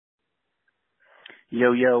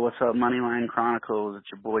Yo, yo, what's up, Moneyline Chronicles? It's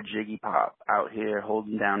your boy Jiggy Pop out here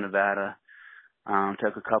holding down Nevada.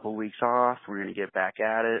 Took a couple weeks off. We're going to get back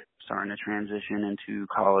at it, starting to transition into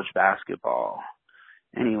college basketball.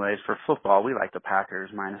 Anyways, for football, we like the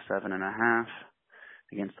Packers -7.5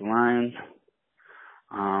 against the Lions.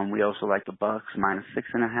 We also like the Bucks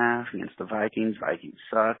 -6.5 against the Vikings. Vikings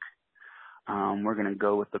suck. We're going to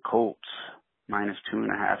go with the Colts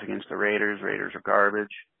 -2.5 against the Raiders. Raiders are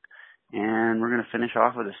garbage. And we're going to finish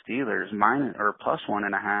off with the Steelers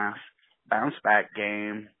 +1.5 bounce back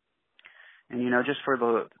game. And just for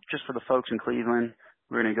the folks in Cleveland,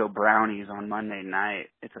 we're going to go Brownies on Monday night.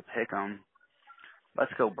 It's a pick 'em.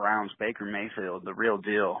 Let's go Browns. Baker Mayfield, the real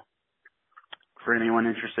deal. For anyone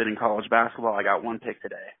interested in college basketball, I got one pick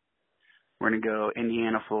today. We're going to go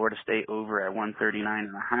Indiana, Florida State over at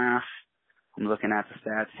 139.5. I'm looking at the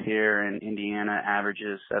stats here, and Indiana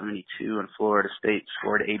averages 72, and Florida State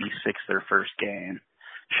scored 86 their first game.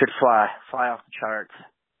 Should fly off the charts.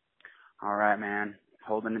 All right, man.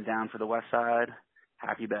 Holding it down for the West Side.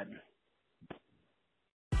 Happy betting.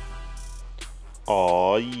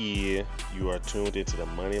 Oh yeah, you are tuned into the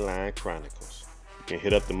Moneyline Chronicles. You can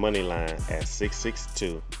hit up the Moneyline at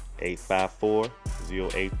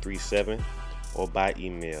 662-854-0837 or by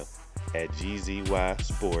email at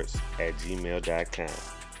gzysports@gmail.com.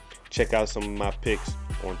 Check out some of my picks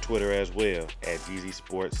on Twitter as well at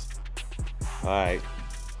gzsports. All right,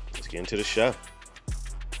 let's get into the show.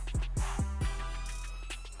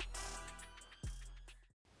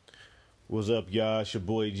 What's up, y'all? It's your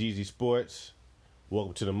boy GZ Sports.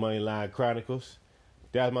 Welcome to the Moneyline Chronicles.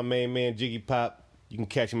 That's my main man, Jiggy Pop. You can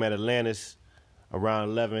catch him at Atlantis around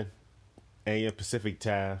 11 a.m. Pacific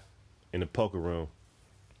time in the poker room.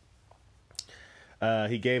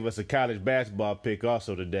 He gave us a college basketball pick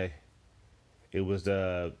also today. It was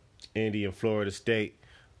Indy and Florida State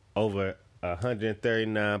over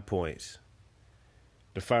 139 points.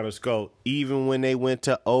 The final score, even when they went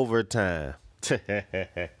to overtime,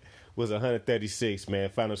 was 136, man.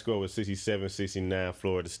 Final score was 67-69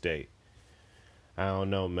 Florida State. I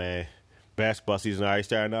don't know, man. Basketball season already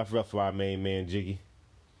starting off rough for our main man, Jiggy.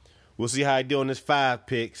 We'll see how he do on his 5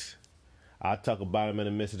 picks. I'll talk about him in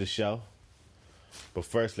the midst of the show. But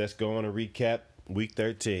first, let's go on and recap Week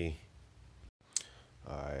 13.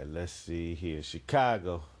 All right, let's see here.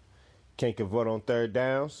 Chicago can't convert on third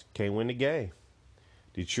downs, can't win the game.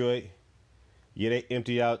 Detroit, yeah, they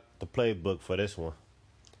empty out the playbook for this one.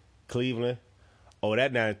 Cleveland, oh,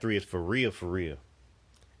 that 9-3 is for real, for real.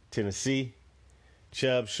 Tennessee,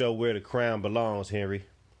 Chubb show where the crown belongs, Henry.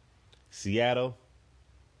 Seattle,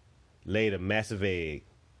 laid a massive egg.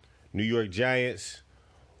 New York Giants,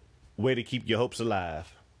 way to keep your hopes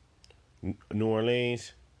alive. New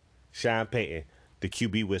Orleans, Sean Payton, the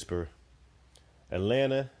QB whisperer.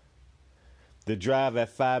 Atlanta, the drive at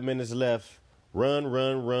 5 minutes left.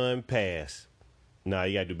 Run, pass. Nah,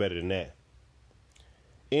 you got to do better than that.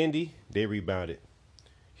 Indy, they rebounded.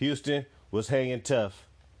 Houston was hanging tough.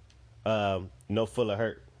 No Fuller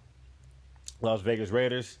hurt. Las Vegas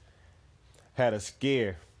Raiders had a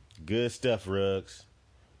scare. Good stuff, Ruggs.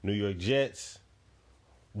 New York Jets,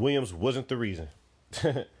 Williams wasn't the reason.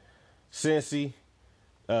 Cincy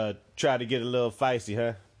tried to get a little feisty,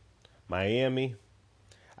 huh? Miami,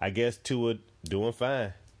 I guess Tua doing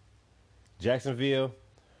fine. Jacksonville,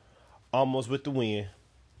 almost with the win.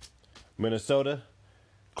 Minnesota,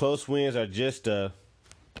 close wins are just as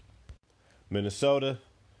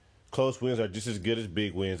good as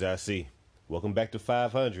big wins, I see. Welcome back to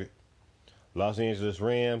 500. Los Angeles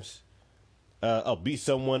Rams, beat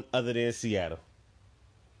someone other than Seattle.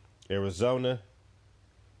 Arizona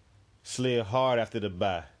slid hard after the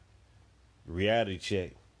bye. Reality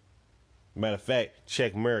check. Matter of fact,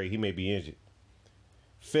 check Murray. He may be injured.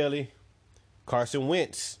 Philly, Carson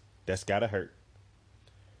Wentz. That's got to hurt.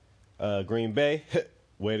 Green Bay,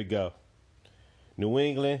 way to go. New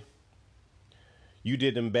England, you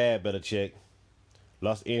did them bad, Belichick.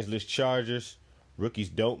 Los Angeles Chargers, rookies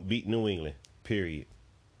don't beat New England, period.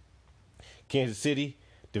 Kansas City,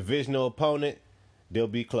 divisional opponent, they'll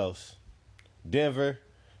be close. Denver,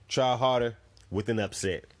 try harder with an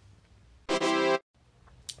upset. All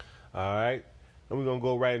right, and we're going to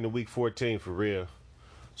go right into Week 14 for real.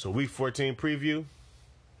 So Week 14 preview,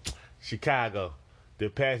 Chicago, their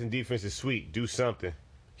passing defense is sweet. Do something.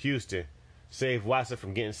 Houston, save Watson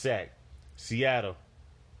from getting sacked. Seattle,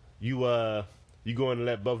 you going to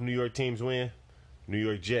let both New York teams win? New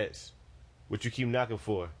York Jets, what you keep knocking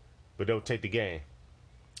for, but don't take the game.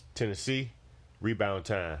 Tennessee, rebound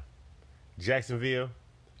time. Jacksonville,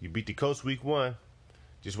 you beat the Colts Week 1.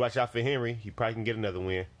 Just watch out for Henry. He probably can get another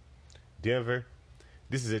win. Denver,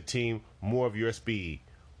 this is a team more of your speed.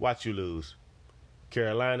 Watch you lose.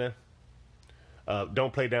 Carolina,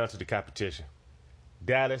 don't play down to the competition.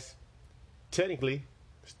 Dallas, technically,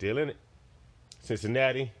 still in it.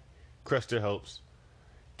 Cincinnati, crushed their hopes.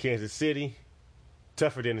 Kansas City,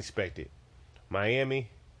 tougher than expected. Miami,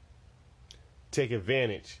 take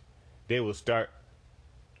advantage. They will start.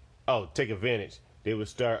 Oh, take advantage. They will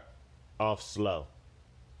start off slow.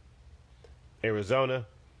 Arizona,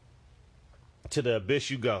 to the abyss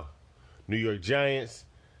you go. New York Giants,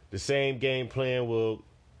 the same game plan will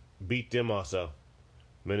beat them also.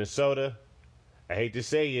 Minnesota, I hate to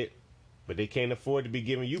say it, but they can't afford to be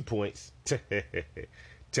giving you points.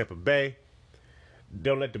 Tampa Bay,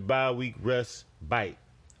 don't let the bye week rust bite.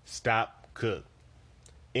 Stop, cook.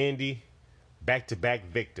 Indy, back-to-back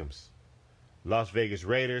victims. Las Vegas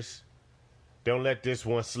Raiders, don't let this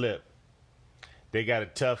one slip. They got a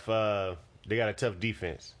tough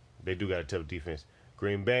defense. They do got a tough defense.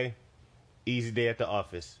 Green Bay, easy day at the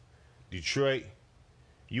office. Detroit,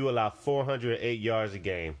 you allow 408 yards a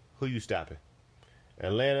game. Who you stopping?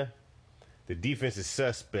 Atlanta, the defense is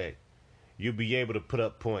suspect. You'll be able to put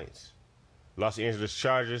up points. Los Angeles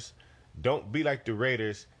Chargers, don't be like the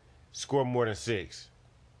Raiders, score more than 6.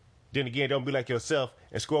 Then again, don't be like yourself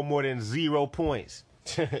and score more than 0 points.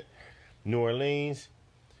 New Orleans,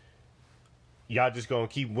 y'all just going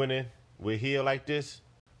to keep winning with Hill like this?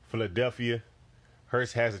 Philadelphia,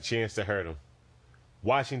 Hurts has a chance to hurt him.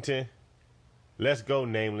 Washington, let's go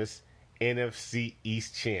nameless, NFC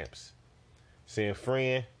East champs. San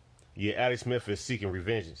Fran, yeah, Alex Smith is seeking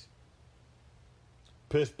revenge.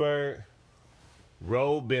 Pittsburgh,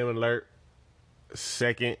 roll bin alert,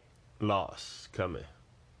 second loss coming.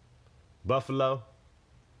 Buffalo,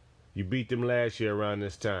 you beat them last year around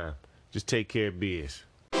this time. Just take care of biz.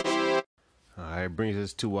 All right, brings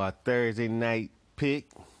us to our Thursday night pick.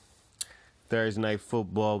 Thursday night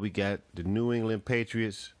football, we got the New England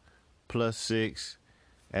Patriots +6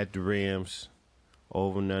 at the Rams,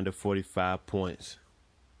 over and under 45 points.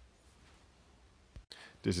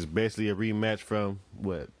 This is basically a rematch from,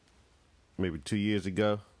 maybe 2 years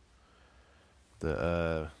ago,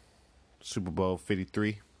 the Super Bowl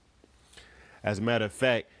 53. As a matter of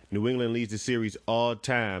fact, New England leads the series all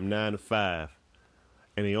time, 9-5.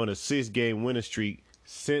 And they on a 6-game winning streak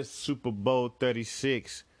since Super Bowl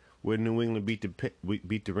 36, where New England beat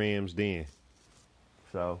the Rams then.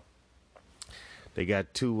 So they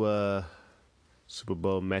got 2 Super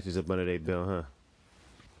Bowl matches up under their belt, huh?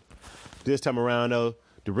 This time around, though,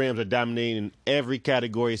 the Rams are dominating in every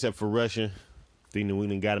category except for rushing. I think New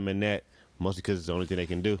England got them in that, mostly because it's the only thing they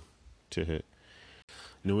can do to hit.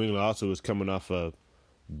 New England also is coming off a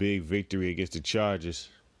big victory against the Chargers,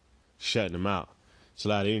 shutting them out. It's a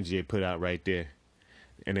lot of energy they put out right there.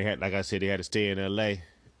 And they had, like I said, they had to stay in L.A.,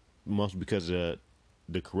 mostly because of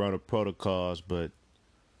the corona protocols, but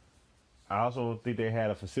I also don't think they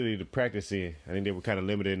had a facility to practice in. I think they were kind of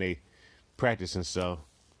limited in their practicing, so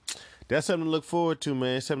that's something to look forward to,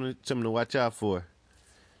 man. Something to watch out for.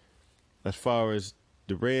 As far as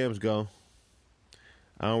the Rams go,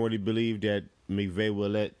 I don't really believe that McVay will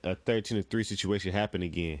let a 13-3 situation happen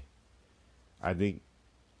again. I think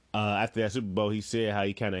after that Super Bowl, he said how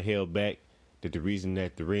he kind of held back, that the reason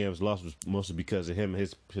that the Rams lost was mostly because of him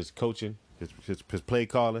and his coaching, his play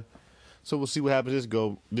calling. So we'll see what happens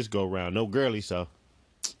this go round. No Gurley, so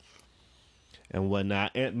and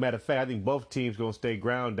whatnot. And matter of fact, I think both teams gonna stay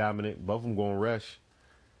ground dominant. Both of them gonna rush.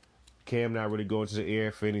 Cam not really going to the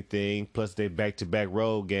air for anything. Plus they back-to-back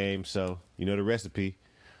road games, so you know the recipe.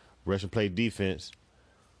 Rush and play defense.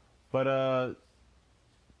 But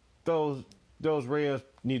those Rams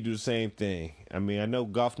need to do the same thing. I mean, I know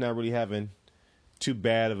Goff not really having too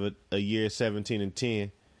bad of a year, 17-10,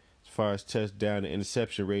 as far as touchdown to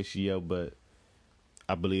interception ratio, but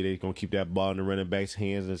I believe they're going to keep that ball in the running back's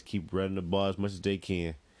hands and just keep running the ball as much as they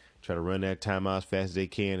can. Try to run that timeout as fast as they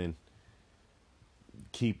can and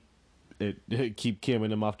keep Kim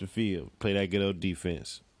and them off the field. Play that good old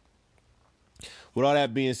defense. With all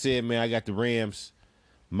that being said, man, I got the Rams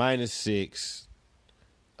 -6,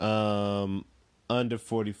 under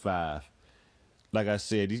 45. Like I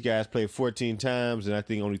said, these guys played 14 times, and I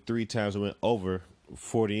think only 3 times it went over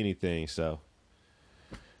 40 anything. So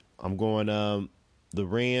I'm going the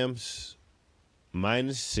Rams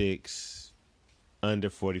 -6, under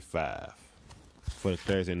 45 for the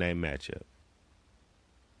Thursday night matchup.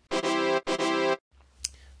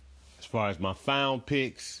 As far as my final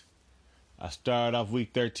picks, I started off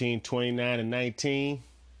week 13, 29-19.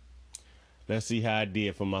 Let's see how I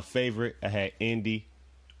did. For my favorite, I had Indy,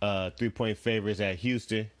 3-point favorites at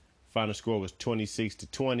Houston. Final score was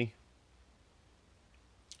 26-20.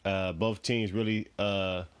 Both teams really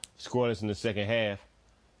scoreless in the second half.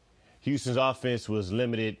 Houston's offense was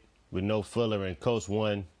limited with no Fuller, and Coach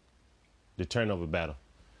won the turnover battle.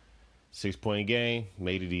 6-point game,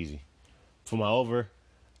 made it easy. For my over,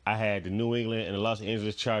 I had the New England and the Los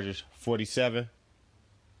Angeles Chargers 47,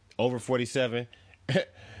 over 47,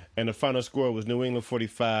 and the final score was New England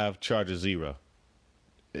 45, Chargers 0.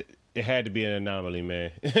 It had to be an anomaly,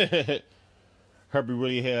 man. Herbie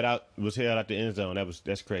really was held out the end zone.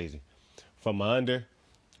 That's crazy. For my under,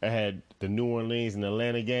 I had the New Orleans and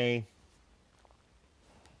Atlanta game.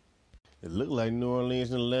 It looked like New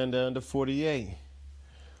Orleans and Atlanta under 48.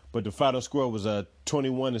 But the final score was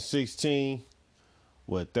 21-16,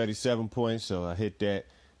 37 points. So I hit that.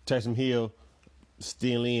 Taysom Hill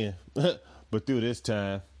still in, but through this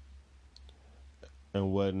time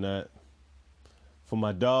and whatnot. For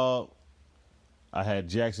my dog, I had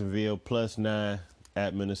Jacksonville +9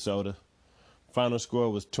 at Minnesota. Final score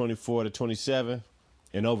was 24-27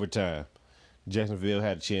 in overtime. Jacksonville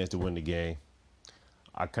had a chance to win the game.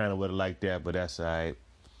 I kind of would have liked that, but that's all right.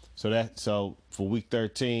 So for week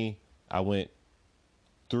 13, I went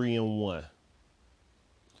 3-1.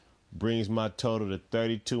 Brings my total to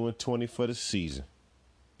 32-20 for the season.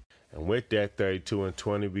 And with that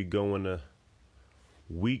 32-20, we going to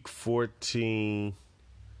week 14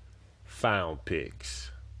 found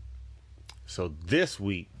picks. So this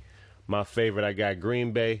week, my favorite, I got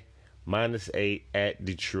Green Bay -8 at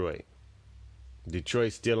Detroit.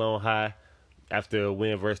 Detroit still on high after a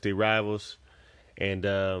win versus their rivals. And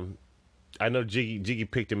I know Jiggy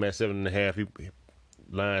picked him at 7.5.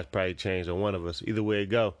 Lines probably changed on one of us. Either way it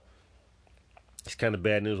go, it's kind of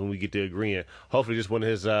bad news when we get to agreeing. Hopefully just one of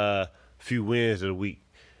his few wins of the week,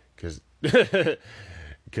 because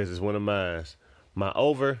it's one of mine. My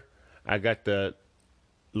over, I got the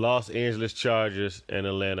Los Angeles Chargers and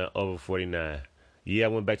Atlanta over 49. Yeah, I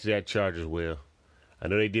went back to that Chargers well. I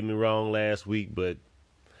know they did me wrong last week, but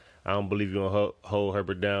I don't believe you're going to hold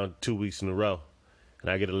Herbert down 2 weeks in a row. And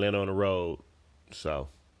I get Atlanta on the road. So,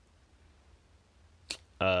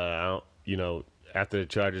 after the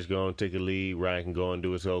Chargers go and take a lead, Ryan can go and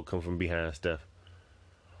do his whole come from behind stuff.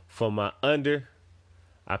 For my under,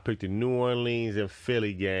 I picked the New Orleans and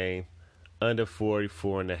Philly game under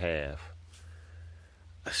 44.5.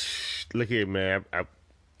 Look here, man.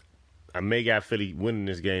 I may got Philly winning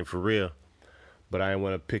this game for real, but I didn't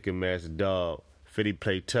want to pick him as a dog. Philly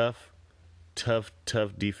played tough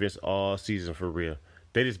defense all season for real.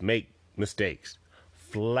 They just make mistakes,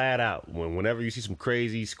 flat out. Whenever you see some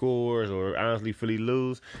crazy scores or honestly Philly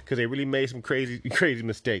lose, because they really made some crazy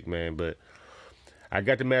mistake, man. But I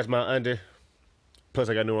got to match my under. Plus,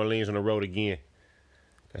 I got New Orleans on the road again.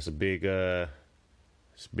 That's a big.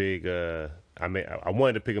 It's big. I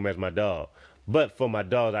wanted to pick them as my dog, but for my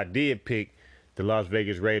dogs, I did pick the Las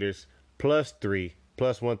Vegas Raiders +3,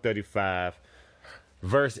 +135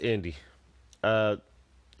 versus Indy. Like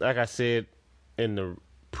I said in the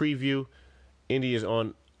preview, Indy is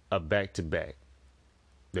on a back-to-back.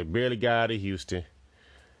 They barely got out of Houston.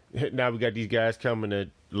 Now we got these guys coming to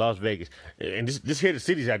Las Vegas. And this here the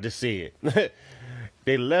cities I just said.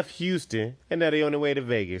 They left Houston, and now they on their way to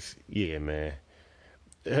Vegas. Yeah, man.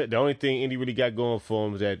 The only thing Indy really got going for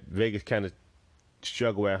them is that Vegas kind of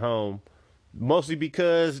struggle at home, mostly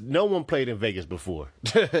because no one played in Vegas before.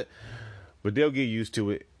 But they'll get used to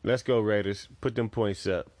it. Let's go, Raiders. Put them points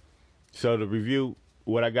up. So to review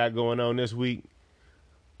what I got going on this week,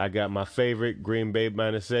 I got my favorite, Green Bay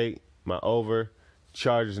 -8, my over,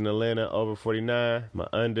 Chargers in Atlanta over 49, my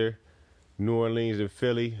under, New Orleans and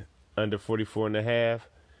Philly under 44.5,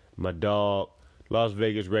 my dog, Las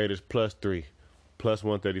Vegas Raiders +3,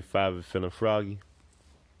 +135 if feeling froggy.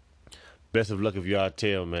 Best of luck if y'all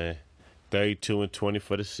tell, man. 32-20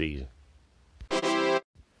 for the season.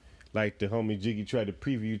 Like the homie Jiggy tried to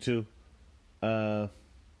preview too. We're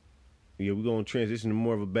going to transition to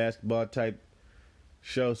more of a basketball type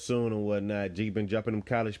show soon and whatnot. Jiggy been dropping them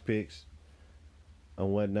college picks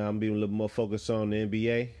and whatnot. I'm being a little more focused on the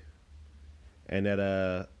NBA and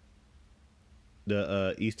at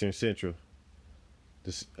the Eastern Central.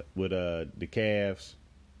 With the Cavs,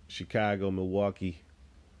 Chicago, Milwaukee,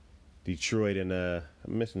 Detroit, and I'm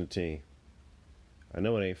missing the team. I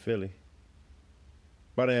know it ain't Philly,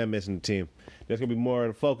 but I am missing the team. There's gonna be more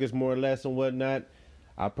of the focus, more or less, and whatnot.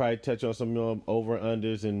 I'll probably touch on some over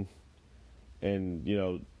unders and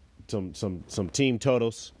some team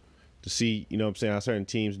totals to see what I'm saying how certain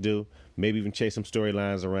teams do. Maybe even chase some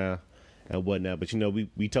storylines around and whatnot. But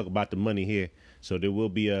we talk about the money here, so there will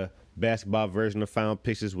be a basketball version of Found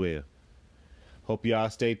Picks as well. Hope y'all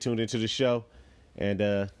stay tuned into the show, and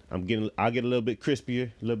I'll get a little bit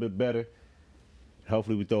crispier, a little bit better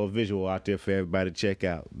Hopefully we throw a visual out there for everybody to check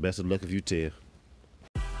out. Best of luck if you tell.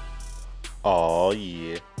 Oh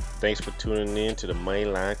yeah. Thanks for tuning in to the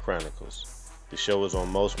Mainline Chronicles. The show is on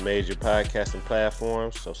most major podcasting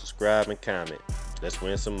platforms, so subscribe and comment. Let's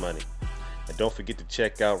win some money. And don't forget to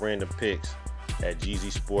check out Random Picks at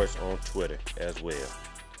GZ Sports on Twitter as well.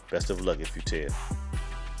 Best of luck if you tell.